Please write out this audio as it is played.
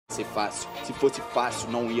ser fácil. Se fosse fácil,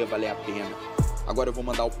 não ia valer a pena. Agora eu vou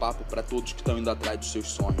mandar o papo para todos que estão indo atrás dos seus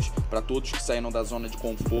sonhos, para todos que saíram da zona de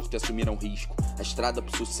conforto e assumiram risco. A estrada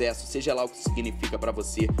pro sucesso, seja lá o que significa para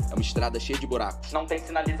você, é uma estrada cheia de buracos. Não tem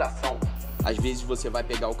sinalização. Às vezes você vai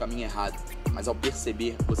pegar o caminho errado, mas ao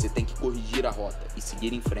perceber, você tem que corrigir a rota e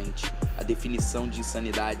seguir em frente. A definição de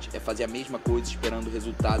insanidade é fazer a mesma coisa esperando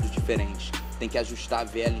resultados diferentes. Tem que ajustar a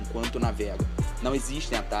vela enquanto navega. Não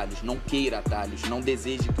existem atalhos, não queira atalhos, não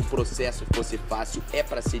deseje que o processo fosse fácil, é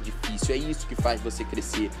para ser difícil, é isso que faz você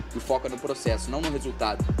crescer. E o foco é no processo, não no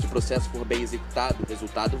resultado. Se o processo for bem executado, o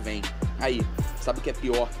resultado vem. Aí, sabe o que é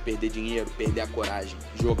pior que perder dinheiro? Perder a coragem.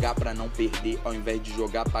 Jogar para não perder ao invés de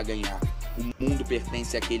jogar para ganhar. O mundo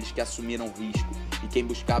pertence àqueles que assumiram risco, e quem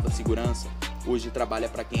buscava segurança, hoje trabalha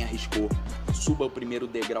para quem arriscou. Suba o primeiro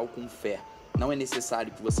degrau com fé. Não é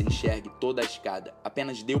necessário que você enxergue toda a escada,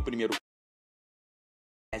 apenas dê o primeiro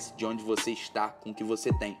passo de onde você está com o que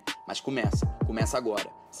você tem. Mas começa agora.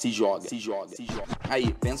 Se joga.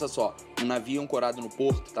 Aí, pensa só, um navio ancorado no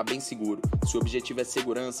porto tá bem seguro. Se o objetivo é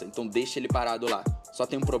segurança, então deixa ele parado lá. Só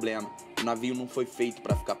tem um problema, o navio não foi feito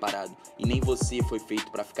para ficar parado, e nem você foi feito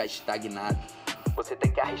para ficar estagnado. Você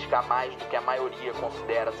tem que arriscar mais do que a maioria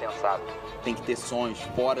considera sensato. Tem que ter sonhos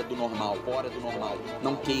fora do normal.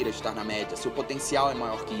 Não queira estar na média, seu potencial é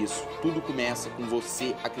maior que isso. Tudo começa com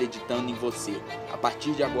você acreditando em você. A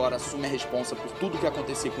partir de agora, assume a responsa por tudo que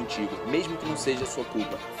acontecer contigo, mesmo que não seja sua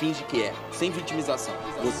culpa. Finge que é, sem vitimização.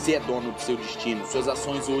 Você é dono do seu destino, suas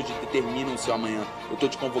ações hoje determinam o seu amanhã. Eu tô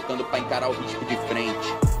te convocando para encarar o risco de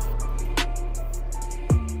frente.